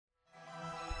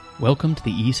Welcome to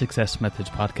the E6S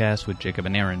Methods podcast with Jacob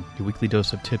and Aaron, your weekly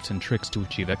dose of tips and tricks to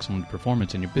achieve excellent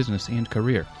performance in your business and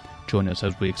career. Join us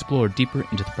as we explore deeper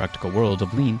into the practical worlds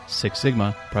of Lean, Six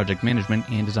Sigma, project management,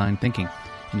 and design thinking.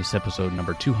 In this episode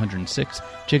number 206,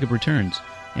 Jacob returns,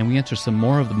 and we answer some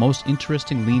more of the most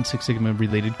interesting Lean Six Sigma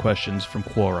related questions from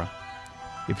Quora.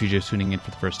 If you're just tuning in for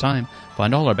the first time,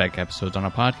 find all our back episodes on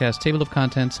our podcast table of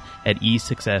contents at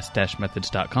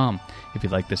e6s-methods.com. If you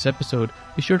like this episode,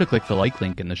 be sure to click the like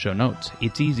link in the show notes.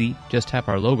 It's easy. Just tap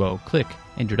our logo, click,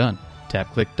 and you're done.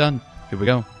 Tap, click, done. Here we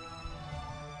go.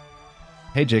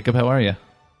 Hey, Jacob, how are you?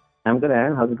 I'm good,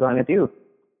 Aaron. How's it going with you?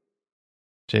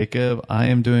 Jacob, I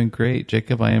am doing great.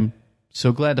 Jacob, I am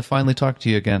so glad to finally talk to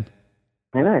you again.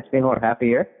 I know, it's been over half a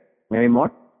year, maybe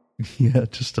more. Yeah,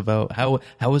 just about. How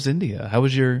was India? How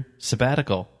was your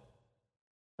sabbatical?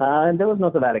 There was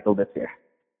no sabbatical this year.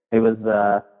 It was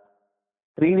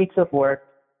 3 weeks of work,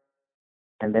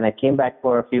 and then I came back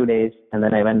for a few days, and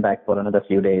then I went back for another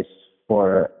few days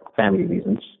for family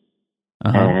reasons.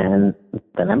 And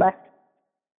then I'm back.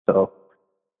 So,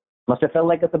 must have felt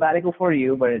like a sabbatical for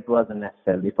you, but it wasn't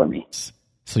necessarily for me.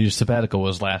 So your sabbatical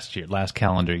was last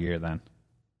calendar year then?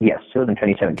 Yes, it was in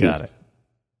 2017. Got it.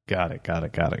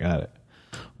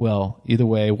 Well, either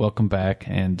way, welcome back,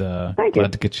 and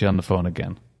glad to get you on the phone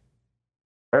again.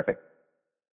 Perfect.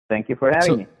 Thank you for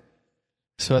having me.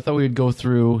 So I thought we would go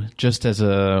through, just as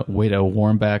a way to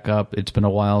warm back up. It's been a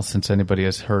while since anybody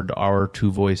has heard our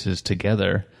two voices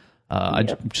together. I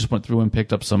just went through and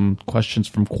picked up some questions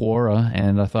from Quora,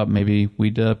 and I thought maybe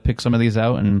we'd pick some of these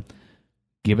out and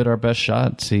give it our best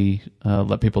shot,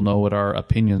 let people know what our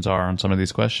opinions are on some of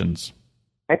these questions.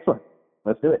 Excellent.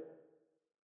 Let's do it.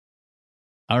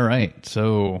 All right.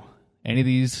 So, any of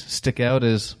these stick out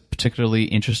as particularly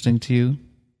interesting to you?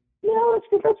 Yeah, let's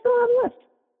go down the list.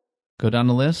 Go down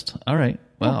the list? All right.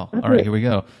 Well, all right, here we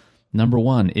go. Number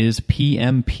 1, is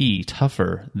PMP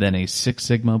tougher than a Six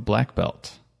Sigma black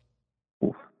belt?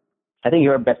 Oof. I think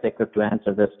you're best equipped to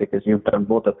answer this because you've done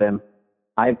both of them.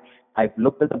 I've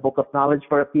looked at the book of knowledge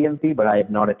for a PMP, but I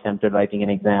have not attempted writing an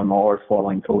exam or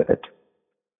following through with it.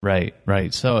 Right.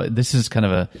 So this is kind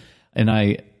of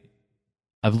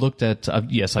I've looked at,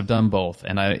 yes, I've done both.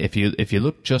 And if you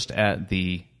look just at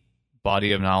the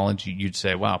body of knowledge, you'd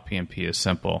say, wow, PMP is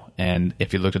simple. And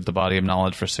if you looked at the body of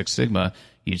knowledge for Six Sigma,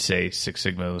 you'd say Six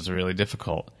Sigma was really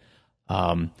difficult.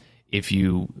 If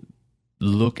you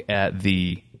look at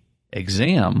the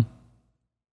exam,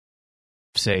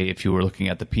 say if you were looking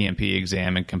at the PMP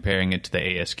exam and comparing it to the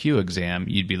ASQ exam,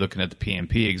 you'd be looking at the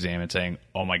PMP exam and saying,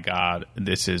 oh my God,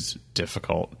 this is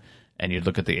difficult. And you'd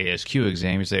look at the ASQ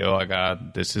exam, you say, oh my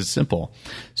God, this is simple.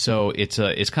 So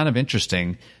it's kind of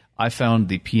interesting. I found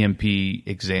the PMP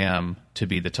exam to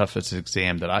be the toughest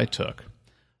exam that I took.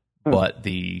 But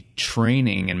the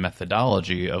training and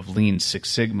methodology of Lean Six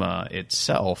Sigma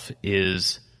itself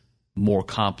is more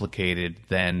complicated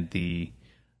than the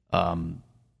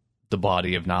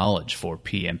body of knowledge for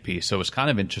PMP. So it's kind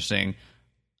of interesting.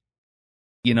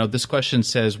 You know, this question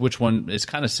says which one is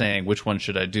kind of saying which one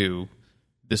should I do,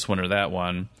 this one or that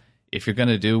one. If you're going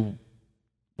to do,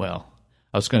 well,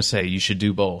 I was going to say you should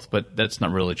do both, but that's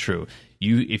not really true.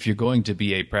 If you're going to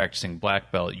be a practicing black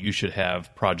belt, you should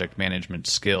have project management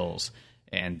skills,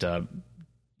 and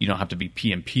you don't have to be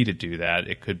PMP to do that.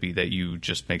 It could be that you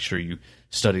just make sure you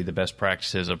study the best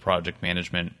practices of project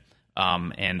management.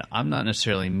 And I'm not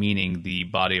necessarily meaning the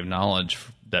body of knowledge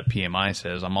that PMI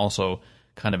says. I'm also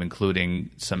kind of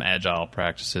including some agile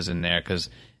practices in there because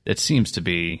it seems to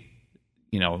be,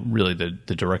 really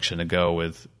the direction to go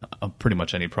with pretty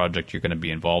much any project you're going to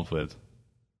be involved with.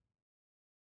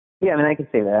 Yeah, I mean, I could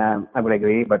say that. I would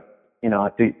agree. But,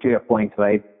 to your point,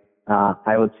 right,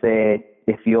 I would say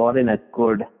if you're in a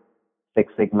good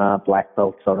Six Sigma black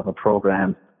belt sort of a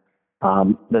program,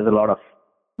 there's a lot of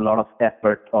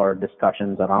effort or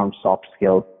discussions around soft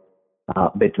skills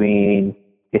between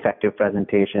effective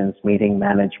presentations, meeting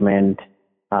management,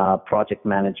 project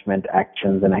management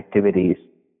actions and activities.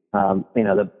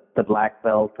 The black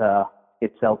belt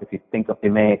itself, if you think of the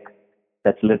MAIC,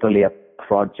 that's literally a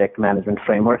project management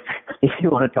framework. If you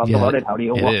want to talk about it, how do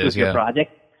you work with your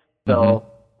project? So,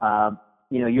 to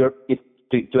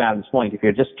Adam's point, if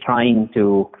you're just trying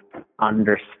to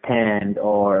understand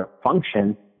or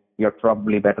function, you're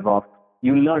probably better off.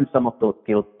 You learn some of those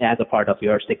skills as a part of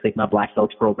your Six Sigma Black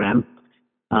Belt program,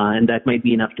 and that might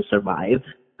be enough to survive.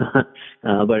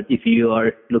 But if you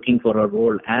are looking for a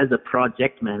role as a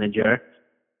project manager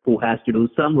who has to do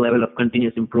some level of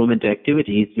continuous improvement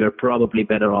activities, you're probably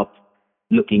better off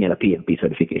looking at a PMP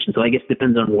certification. So I guess it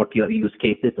depends on what your use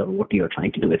case is or what you're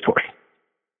trying to do it for.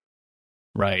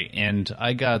 Right. And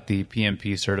I got the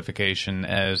PMP certification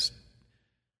as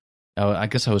I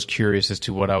guess I was curious as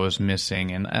to what I was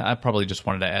missing, and I probably just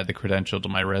wanted to add the credential to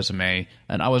my resume.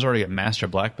 And I was already a master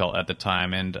black belt at the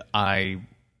time, and I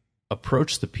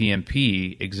approached the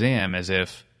PMP exam as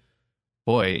if,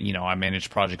 boy, I manage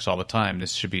projects all the time.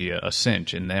 This should be a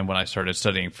cinch. And then when I started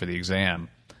studying for the exam,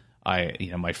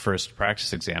 my first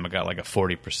practice exam, I got like a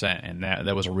 40%, and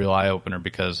that was a real eye opener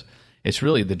because it's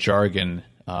really the jargon.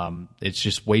 It's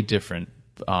just way different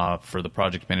for the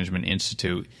Project Management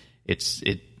Institute.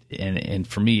 And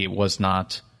for me, it was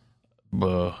not.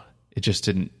 It just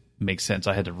didn't make sense.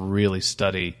 I had to really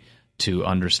study to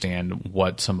understand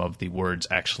what some of the words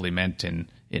actually meant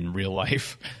in real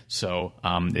life. So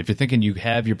if you're thinking you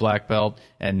have your black belt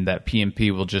and that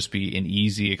PMP will just be an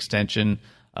easy extension,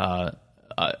 I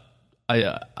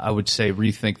would say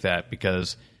rethink that,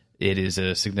 because it is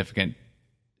a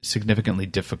significantly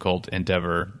difficult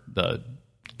endeavor,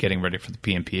 getting ready for the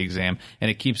PMP exam, and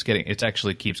it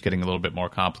actually keeps getting a little bit more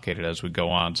complicated as we go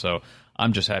on. So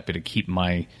I'm just happy to keep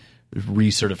my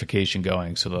recertification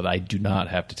going so that I do not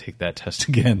have to take that test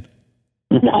again.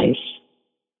 Nice.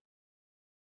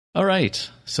 All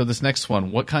right. So this next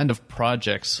one, what kind of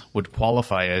projects would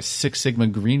qualify as Six Sigma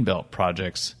Green Belt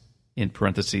projects, in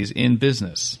parentheses, in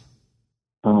business?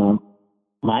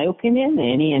 My opinion,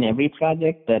 any and every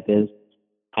project that is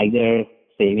either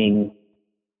saving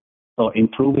or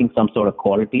improving some sort of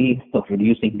quality, so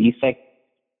reducing defects,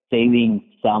 saving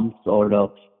some sort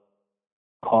of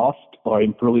cost, or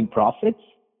improving profits,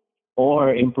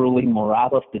 or improving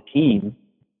morale of the team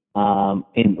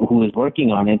who is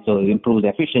working on it, so it improves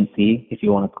efficiency, if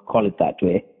you want to call it that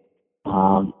way,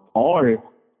 or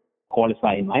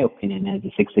qualify, in my opinion, as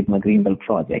a Six Sigma Green Belt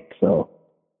project. So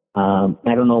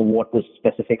I don't know what was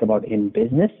specific about in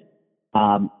business.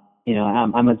 I'm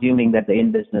assuming that the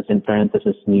in business in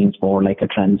parenthesis means more like a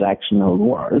transactional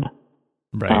world.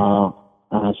 Right.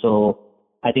 So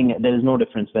I think there is no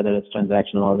difference whether it's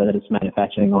transactional or whether it's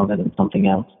manufacturing or whether it's something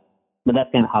else. But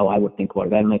that's kind of how I would think about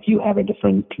it. I don't know if you have a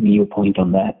different viewpoint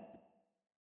on that.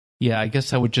 Yeah, I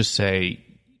guess I would just say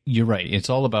you're right. It's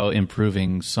all about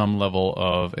improving some level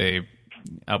of a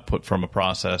output from a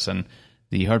process, and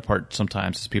the hard part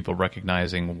sometimes is people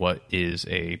recognizing what is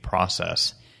a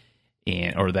process,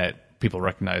 or that people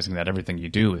recognizing that everything you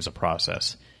do is a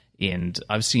process. And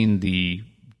I've seen the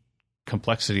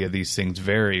complexity of these things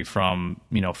vary from,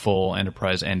 full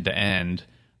enterprise end to end,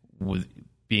 with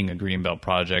being a Greenbelt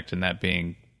project and that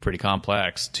being pretty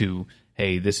complex, to,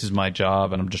 hey, this is my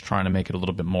job and I'm just trying to make it a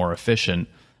little bit more efficient.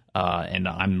 And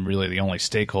I'm really the only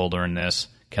stakeholder in this.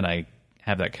 Can I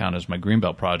have that count as my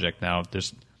Greenbelt project? Now,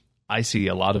 I see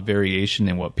a lot of variation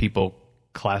in what people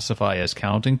classify as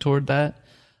counting toward that.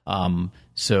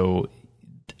 So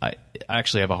I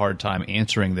actually have a hard time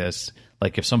answering this.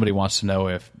 Like, if somebody wants to know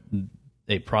if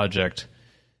their project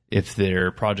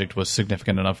was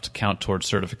significant enough to count towards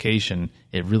certification,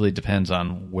 it really depends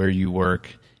on where you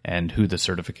work and who the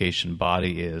certification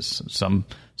body is. Some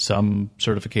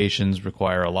certifications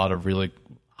require a lot of really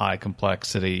high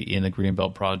complexity in a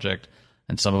Greenbelt project,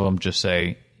 and some of them just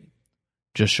say,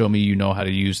 just show me you know how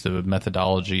to use the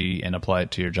methodology and apply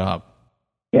it to your job.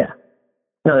 Yeah.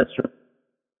 No, that's true.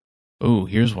 Oh,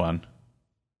 here's one.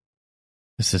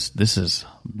 This is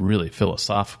really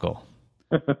philosophical.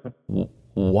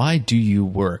 Why do you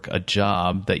work a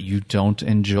job that you don't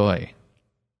enjoy?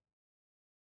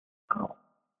 Oh.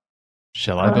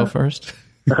 Shall I go first?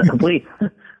 Please.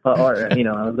 I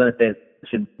was going to say,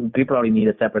 we probably need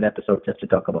a separate episode just to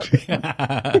talk about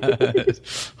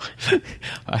this.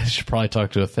 I should probably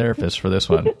talk to a therapist for this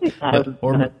one.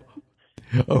 Or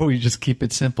we just keep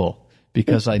it simple.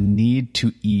 Because I need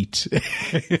to eat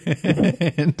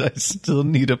and I still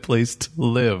need a place to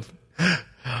live.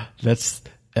 That's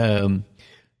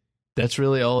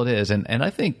really all it is. And I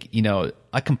think,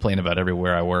 I complain about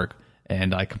everywhere I work,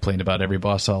 and I complain about every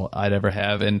boss I'd ever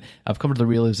have. And I've come to the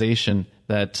realization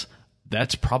that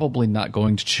that's probably not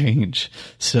going to change.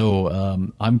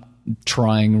 So I'm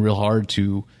trying real hard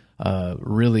to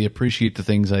really appreciate the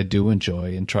things I do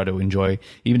enjoy, and try to enjoy,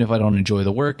 even if I don't enjoy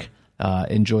the work,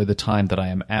 enjoy the time that I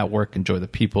am at work, enjoy the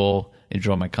people,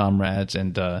 enjoy my comrades,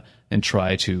 and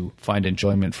try to find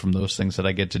enjoyment from those things that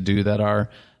I get to do that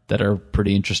are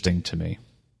pretty interesting to me.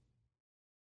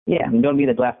 Yeah, don't be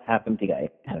the glass half empty guy.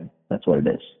 That's what it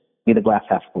is. Be the glass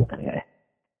half full kind of guy.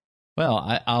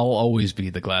 Well, I'll always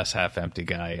be the glass half empty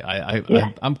guy.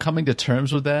 I'm coming to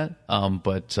terms with that,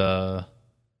 but I'm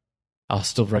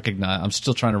still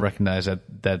trying to recognize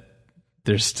that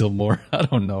there's still more. I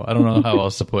don't know how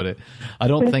else to put it. I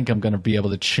don't think I'm going to be able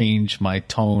to change my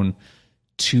tone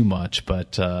too much,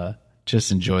 but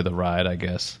Just enjoy the ride, I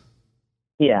guess.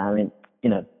 Yeah, I mean,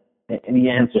 the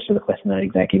answers to the question are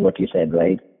exactly what you said,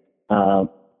 right?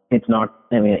 It's not,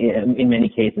 I mean, in many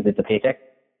cases, it's a paycheck.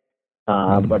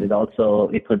 But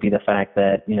it could be the fact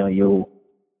that,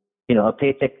 a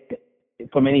paycheck,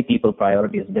 for many people,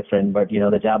 priority is different. But,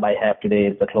 the job I have today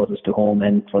is the closest to home.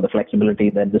 And for the flexibility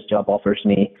that this job offers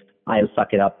me, I'll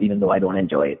suck it up even though I don't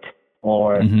enjoy it.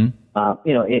 Or,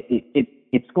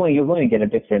 you're going to get a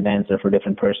different answer for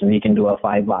different person. You can do a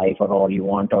 5 life or all you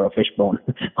want or a fishbone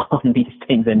on these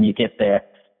things and you get there.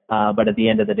 But at the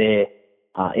end of the day,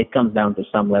 it comes down to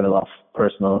some level of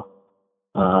personal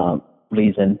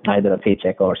reason, either a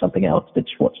paycheck or something else,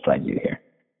 that's what's driving you here.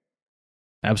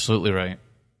 Absolutely right.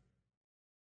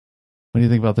 What do you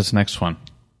think about this next one?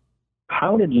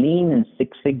 How did Lean and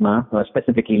Six Sigma, or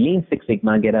specifically Lean Six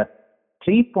Sigma, get a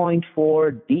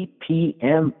 3.4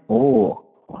 DPMO?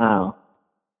 Wow.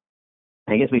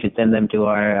 I guess we should send them to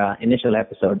our initial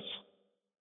episodes.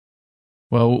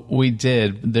 Well, we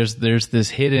did. There's this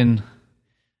hidden...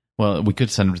 Well, we could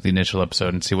send them to the initial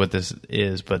episode and see what this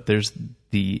is, but there's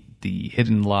the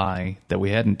hidden lie that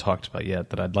we hadn't talked about yet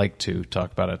that I'd like to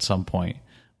talk about at some point.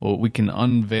 Well, we can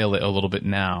unveil it a little bit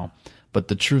now, but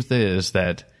the truth is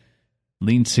that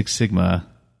Lean Six Sigma,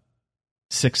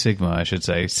 Six Sigma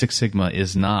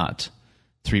is not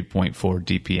 3.4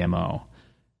 DPMO.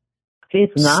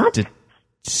 It's not?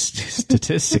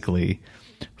 Statistically,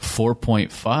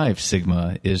 4.5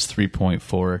 Sigma is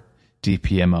 3.4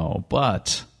 DPMO,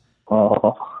 but...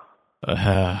 Oh,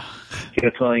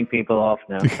 you're throwing people off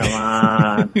now. Come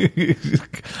on.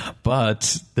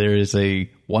 But there is a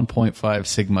 1.5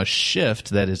 Sigma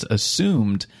shift that is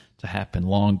assumed to happen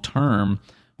long term,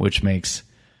 which makes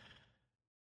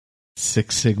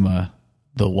Six Sigma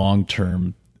the long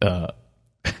term,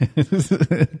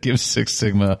 gives Six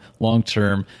Sigma long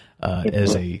term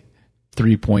as a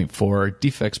 3.4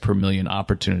 defects per million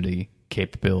opportunity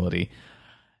capability.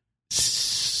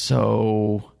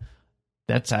 So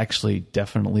that's actually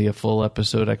definitely a full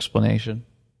episode explanation.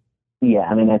 Yeah,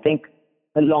 I mean, I think,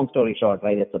 a long story short,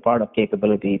 right, it's a part of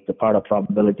capability, it's a part of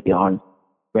probability on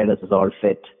where does this all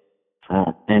fit.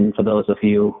 And for those of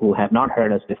you who have not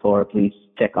heard us before, please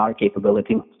check our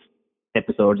capability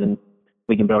episodes, and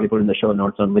we can probably put in the show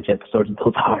notes on which episodes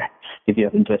those are if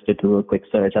you're interested to do a quick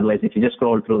search. Otherwise, if you just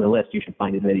scroll through the list, you should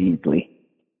find it very easily.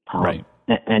 Right.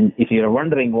 And if you're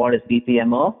wondering what is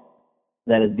DPMO,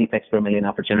 that is defects per million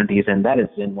opportunities, and that is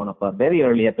in one of our very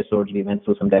early episodes. We went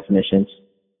through some definitions.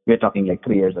 We're talking like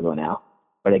 3 years ago now.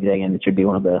 But again, it should be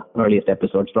one of the earliest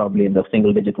episodes, probably in the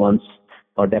single-digit ones,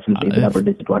 or definitely the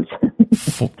double-digit ones.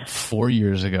 4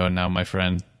 years ago now, my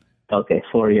friend. Okay,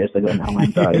 4 years ago now.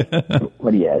 I'm sorry.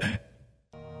 What do you have?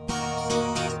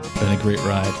 Been a great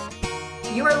ride.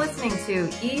 You are listening to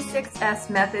E6S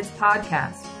Methods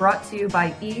Podcast, brought to you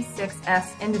by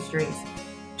E6S Industries.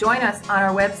 Join us on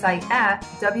our website at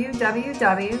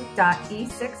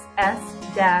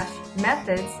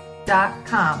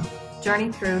www.e6s-methods.com.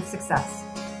 Journey through success.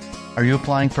 Are you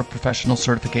applying for professional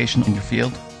certification in your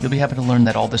field? You'll be happy to learn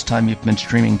that all this time you've been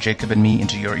streaming Jacob and me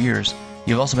into your ears,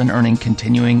 you've also been earning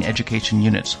continuing education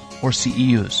units, or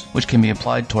CEUs, which can be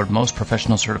applied toward most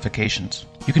professional certifications.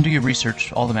 You can do your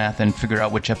research, all the math, and figure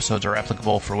out which episodes are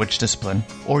applicable for which discipline,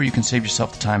 or you can save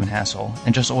yourself the time and hassle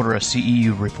and just order a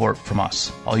CEU report from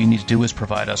us. All you need to do is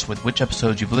provide us with which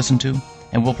episodes you've listened to,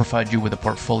 and we'll provide you with a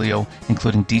portfolio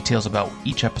including details about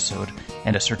each episode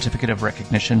and a certificate of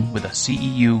recognition with a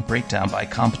CEU breakdown by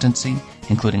competency,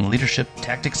 including leadership,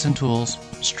 tactics and tools,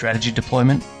 strategy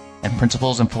deployment, and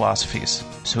principles and philosophies.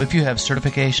 So if you have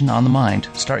certification on the mind,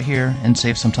 start here and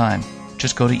save some time.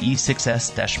 Just go to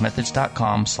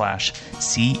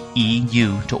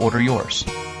e6s-methods.com/CEU to order yours.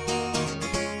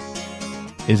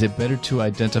 Is it better to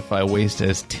identify waste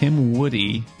as Tim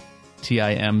Woody,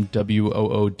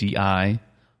 TIMWOODI,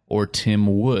 or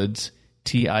Tim Woods,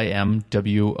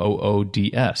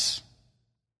 TIMWOODS?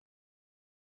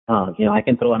 I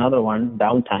can throw another one,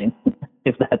 downtime,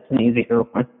 if that's an easier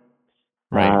one.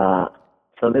 Right.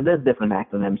 So there's different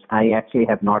acronyms. I actually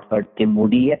have not heard Tim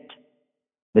Woody yet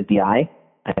with the I.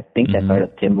 I think I've heard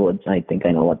of Tim Woods. I think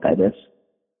I know what that is.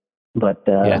 But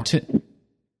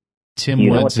Tim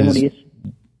Woods is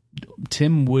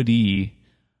Tim Woody.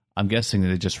 I'm guessing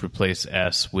they just replace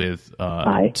S with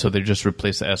I. So they just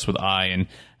replace the S with I,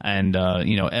 and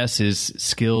S is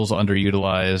skills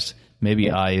underutilized.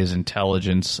 Maybe I is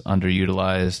intelligence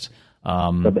underutilized.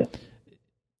 A bit.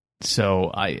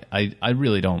 So I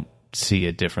really don't see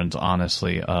a difference,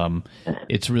 honestly.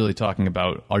 It's really talking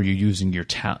about, are you using your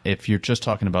talent? If you're just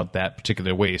talking about that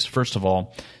particular waste, first of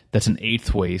all, that's an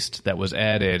eighth waste that was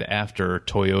added after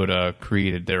Toyota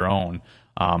created their own.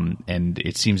 And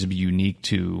it seems to be unique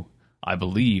to, I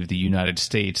believe, the United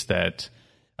States that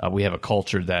we have a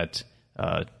culture that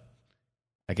I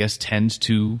guess tends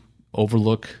to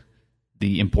overlook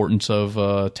the importance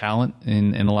of talent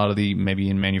in a lot of the, maybe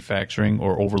in manufacturing,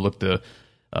 or overlook the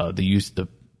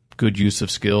good use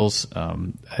of skills.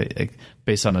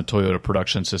 Based on a Toyota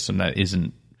production system, that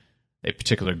isn't a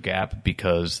particular gap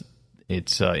because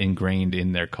it's ingrained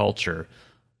in their culture.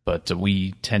 But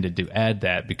we tended to add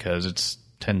that because it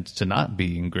tends to not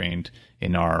be ingrained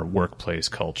in our workplace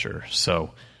culture.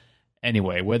 So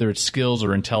anyway, whether it's skills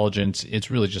or intelligence, it's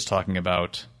really just talking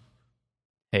about,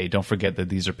 hey, don't forget that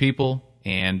these are people,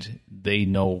 and they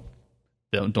know.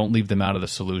 Don't leave them out of the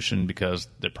solution, because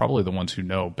they're probably the ones who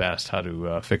know best how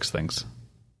to fix things.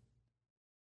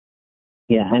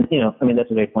 Yeah, and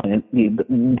that's a great point.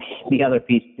 And the other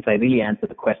piece, if I really answer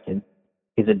the question,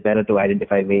 is it better to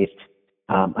identify waste?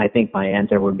 I think my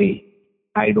answer would be,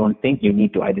 I don't think you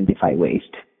need to identify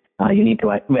waste. You need to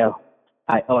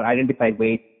identify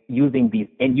waste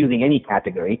using any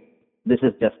category. This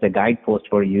is just a guidepost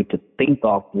for you to think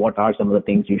of what are some of the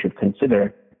things you should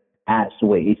consider as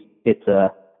waste. It's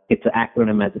an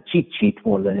acronym as a cheat sheet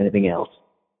more than anything else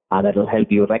that will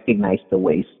help you recognize the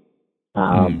waste.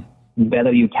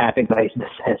 Whether you categorize this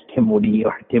as Tim Woody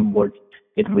or Tim Woods,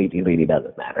 it really, really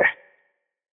doesn't matter.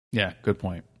 Yeah, good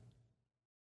point.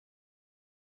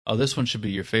 Oh, this one should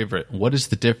be your favorite. What is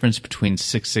the difference between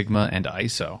Six Sigma and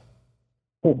ISO?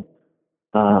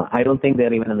 I don't think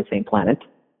they're even on the same planet.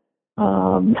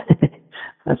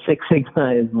 Six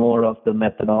Sigma is more of the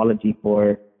methodology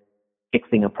for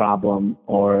fixing a problem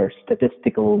or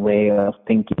statistical way of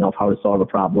thinking of how to solve a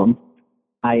problem.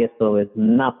 ISO is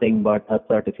nothing but a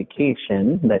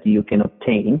certification that you can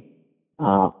obtain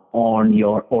on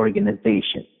your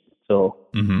organization. So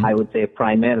I would say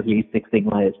primarily Six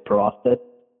Sigma is process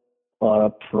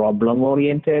or problem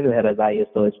oriented, whereas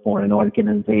ISO is for an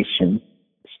organization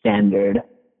standard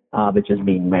which is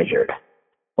being measured,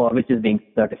 or which is being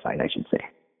certified, I should say.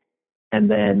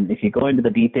 And then if you go into the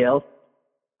details,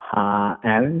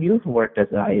 Aaron, you've worked as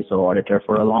an ISO auditor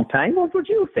for a long time. What would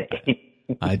you say?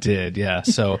 I did, yeah.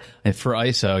 So for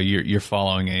ISO, you're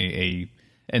following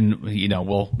and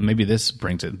maybe this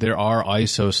brings it. There are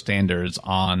ISO standards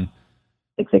on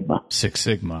Six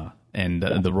Sigma and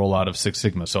the rollout of Six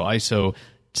Sigma. So ISO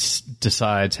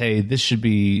decides, hey, this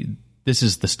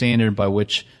is the standard by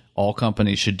which all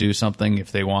companies should do something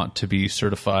if they want to be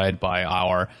certified by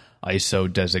our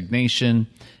ISO designation.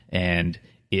 And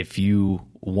if you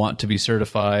want to be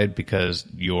certified because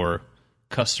your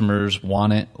customers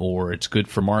want it, or it's good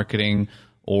for marketing,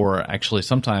 or actually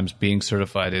sometimes being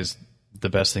certified is the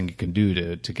best thing you can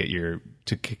do to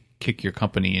kick your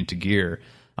company into gear.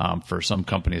 For some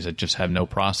companies that just have no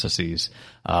processes,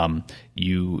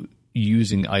 you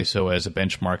using ISO as a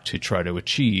benchmark to try to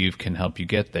achieve can help you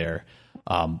get there.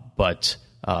 But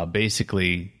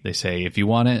basically, they say if you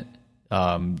want it,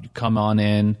 come on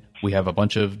in. We have a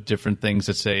bunch of different things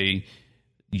that say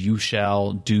you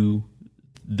shall do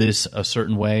this a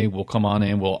certain way. We'll come on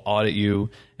in, we'll audit you,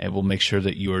 and we'll make sure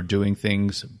that you are doing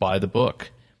things by the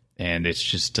book. And it's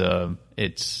just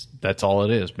that's all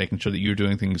it is, making sure that you're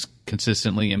doing things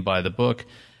consistently and by the book.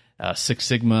 Six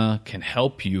Sigma can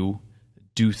help you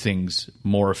do things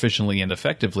more efficiently and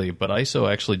effectively, but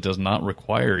ISO actually does not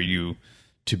require you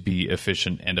to be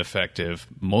efficient and effective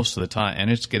most of the time. And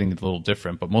it's getting a little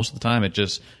different, but most of the time it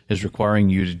just is requiring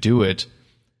you to do it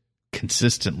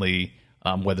consistently,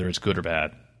 whether it's good or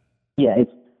bad. Yeah,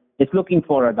 it's looking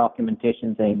for a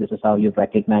documentation saying this is how you've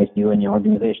recognized you and your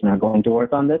organization are going to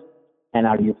work on this, and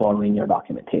are you following your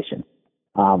documentation?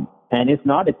 And if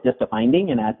not, it's just a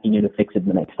finding and asking you to fix it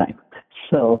the next time.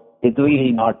 So it's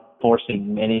really not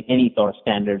forcing any sort of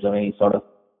standards or any sort of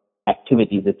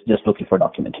activities. It's just looking for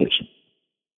documentation.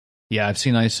 Yeah, I've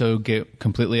seen ISO get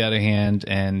completely out of hand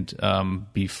and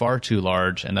be far too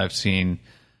large, and I've seen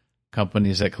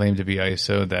companies that claim to be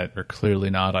ISO that are clearly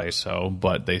not ISO,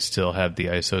 but they still have the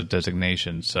ISO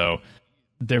designation. So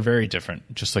they're very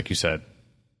different, just like you said.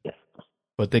 Yes.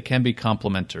 But they can be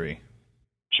complementary.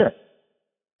 Sure.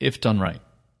 If done right.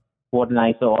 What an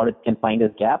ISO audit can find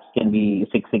as gaps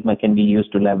Six Sigma can be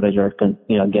used to leverage or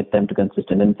get them to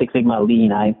consistent. And Six Sigma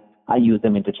Lean, I use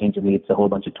them interchangeably. It's a whole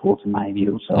bunch of tools in my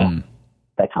view. So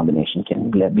that combination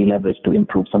can be leveraged to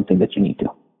improve something that you need to.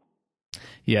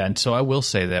 Yeah, and so I will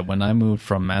say that when I moved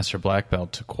from Master Black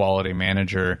Belt to Quality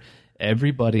Manager,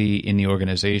 everybody in the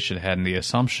organization had the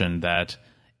assumption that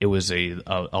it was a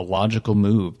logical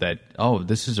move, that,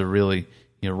 this is a really,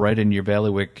 right in your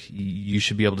bailiwick, you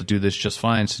should be able to do this just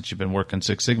fine since you've been working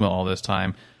Six Sigma all this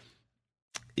time.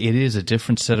 it is a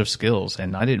different set of skills,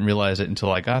 and I didn't realize it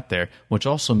until I got there, which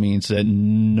also means that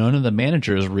none of the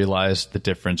managers realized the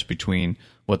difference between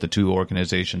what the two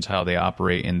organizations, how they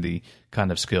operate, and the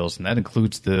kind of skills, and that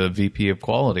includes the VP of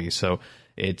quality. So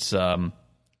it's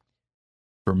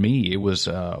for me, it was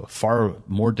far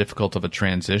more difficult of a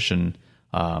transition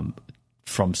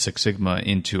from Six Sigma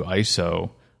into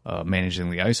ISO,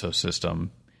 managing the ISO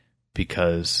system,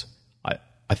 because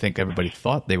I think everybody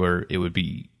thought it would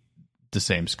be the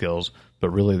same skills, but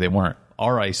really they weren't.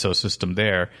 Our ISO system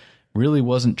there really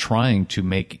wasn't trying to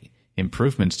make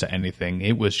improvements to anything.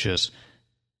 It was just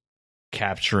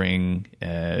capturing,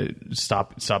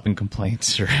 stopping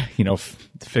complaints, or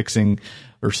fixing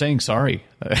or saying sorry.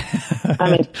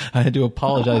 I had to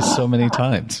apologize so many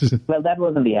times. Well, that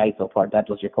wasn't the ISO part. That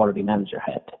was your quality manager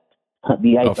head.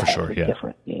 The ISO for sure, is yeah.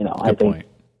 different. Good I think. Point.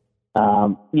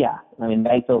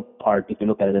 The ISO part, if you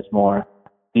look at it, is more,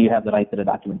 do you have the right set of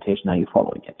documentation? Are you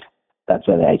following it? That's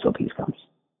where the ISO piece comes.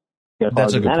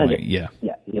 That's a good point, yeah.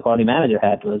 Yeah, your quality manager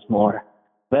hat was more,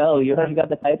 well, you already got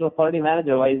the title of quality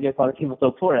manager. Why is your quality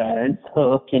so poor, Aaron?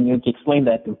 So can you explain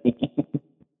that to me?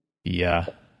 Yeah.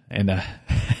 And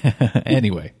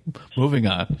anyway, moving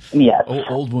on. Yes.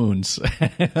 Old wounds.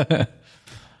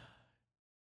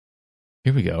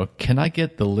 Here we go. Can I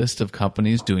get the list of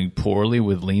companies doing poorly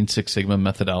with Lean Six Sigma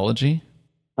methodology?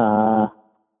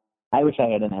 I wish I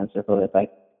had an answer for this. I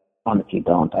honestly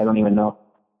don't. I don't even know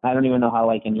how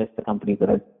I can list the companies that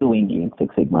are doing Lean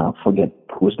Six Sigma. Forget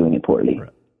who's doing it poorly.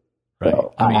 Right.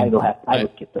 So I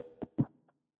would skip it.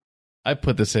 I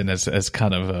put this in as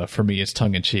kind of, for me, it's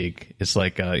tongue in cheek. It's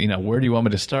like, where do you want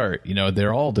me to start?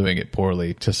 They're all doing it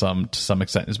poorly to some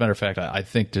extent. As a matter of fact, I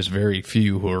think there's very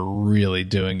few who are really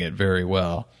doing it very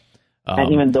well.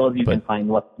 And even those you can find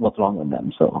what's wrong with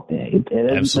them. So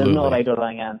there's no right or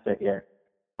wrong answer here.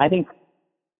 I think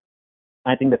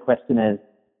the question is,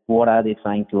 what are they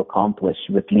trying to accomplish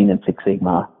with Lean and Six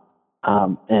Sigma?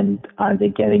 And are they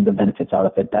getting the benefits out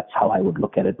of it? That's how I would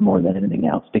look at it more than anything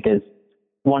else. Because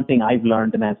one thing I've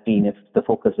learned, and I've seen, if the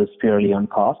focus is purely on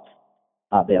costs,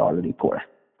 they're already poor.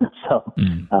 So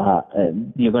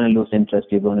you're going to lose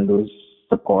interest, you're going to lose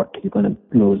support, you're going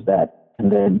to lose that.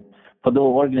 And then for the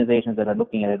organizations that are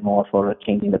looking at it more for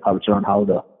changing the culture on how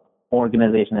the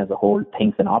organization as a whole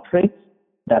thinks and operates,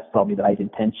 that's probably the right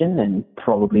intention, and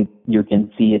probably you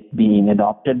can see it being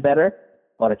adopted better,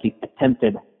 or at least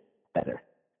attempted better.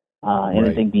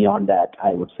 Anything beyond that,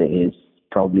 I would say, is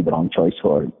probably the wrong choice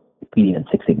for Lean and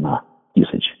Six Sigma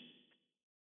usage.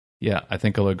 Yeah, I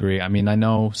think I'll agree. I mean, I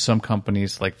know some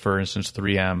companies, like for instance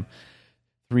 3M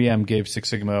gave Six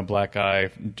Sigma a black eye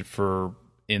for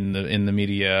in the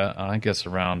media, I guess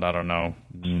around,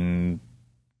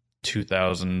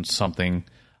 2000 something,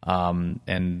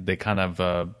 and they kind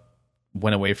of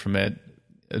went away from it.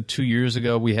 2 years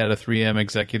ago, we had a 3M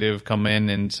executive come in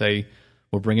and say,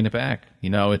 we're bringing it back.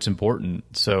 It's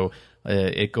important. So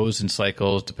it goes in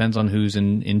cycles, depends on who's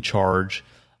in charge.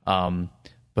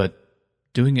 But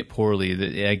doing it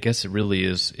poorly, I guess it really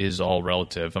is all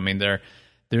relative. I mean,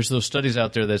 there's those studies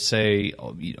out there that say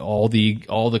all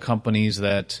the companies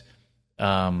that,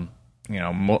 or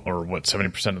what,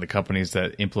 70% of the companies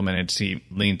that implemented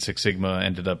Lean Six Sigma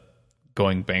ended up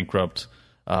going bankrupt,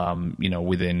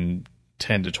 within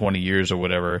 10 to 20 years or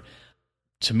whatever.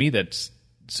 To me, that's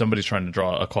somebody's trying to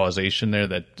draw a causation there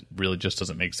that really just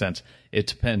doesn't make sense. It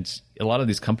depends. A lot of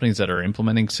these companies that are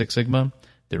implementing Six Sigma,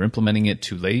 they're implementing it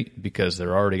too late because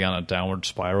they're already on a downward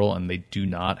spiral and they do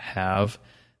not have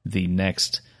the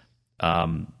next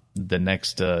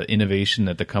innovation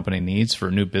that the company needs for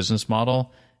a new business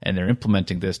model, and they're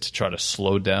implementing this to try to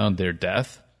slow down their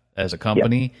death as a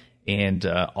company. Yep. And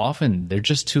often they're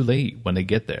just too late when they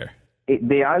get there.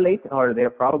 They are late, or they're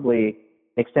probably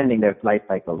extending their life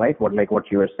cycle, right?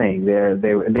 What you were saying, they've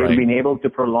been able to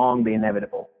prolong the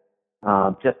inevitable.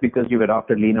 Just because you've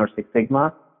adopted Lean or Six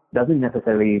Sigma doesn't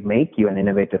necessarily make you an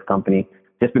innovative company.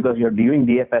 Just because you're doing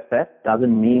DFSS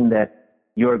doesn't mean that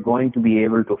you're going to be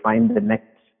able to find the next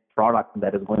product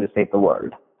that is going to save the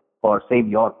world or save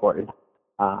your world.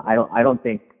 I don't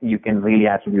think you can really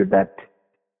attribute that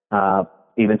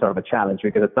even sort of a challenge,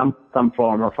 because at some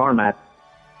form or format,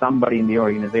 somebody in the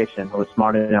organization who is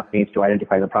smart enough needs to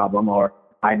identify the problem or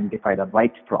identify the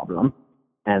right problem,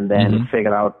 and then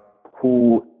figure out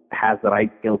who has the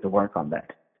right skill to work on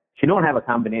that. If you don't have a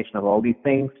combination of all these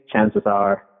things, chances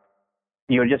are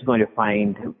you're just going to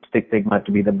find Six Sigma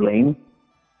to be the blame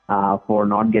for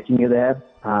not getting you there.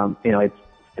 It's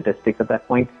statistics at that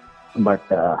point. But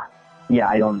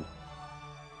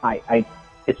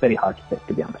it's very hard to say,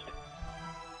 to be honest.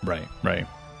 Right.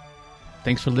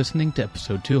 Thanks for listening to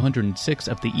episode 206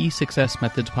 of the E6S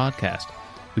Methods podcast.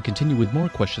 We continue with more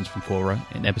questions from Quora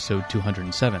in episode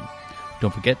 207.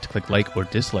 Don't forget to click like or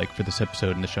dislike for this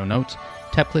episode in the show notes.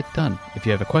 Tap click done. If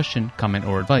you have a question, comment,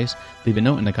 or advice, leave a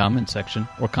note in the comments section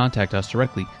or contact us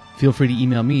directly. Feel free to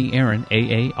email me, Aaron,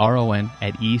 Aaron,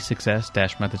 at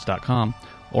E6S-methods.com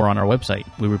or on our website.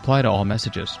 We reply to all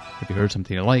messages. If you heard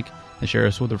something you like, then share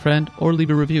us with a friend or leave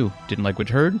a review. Didn't like what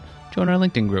you heard? Join our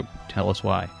LinkedIn group. Tell us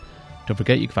why. Don't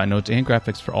forget you can find notes and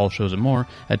graphics for all shows and more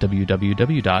at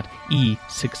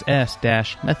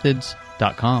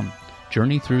www.e6s-methods.com.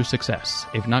 Journey through success.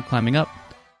 If you're not climbing up,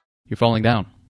 you're falling down.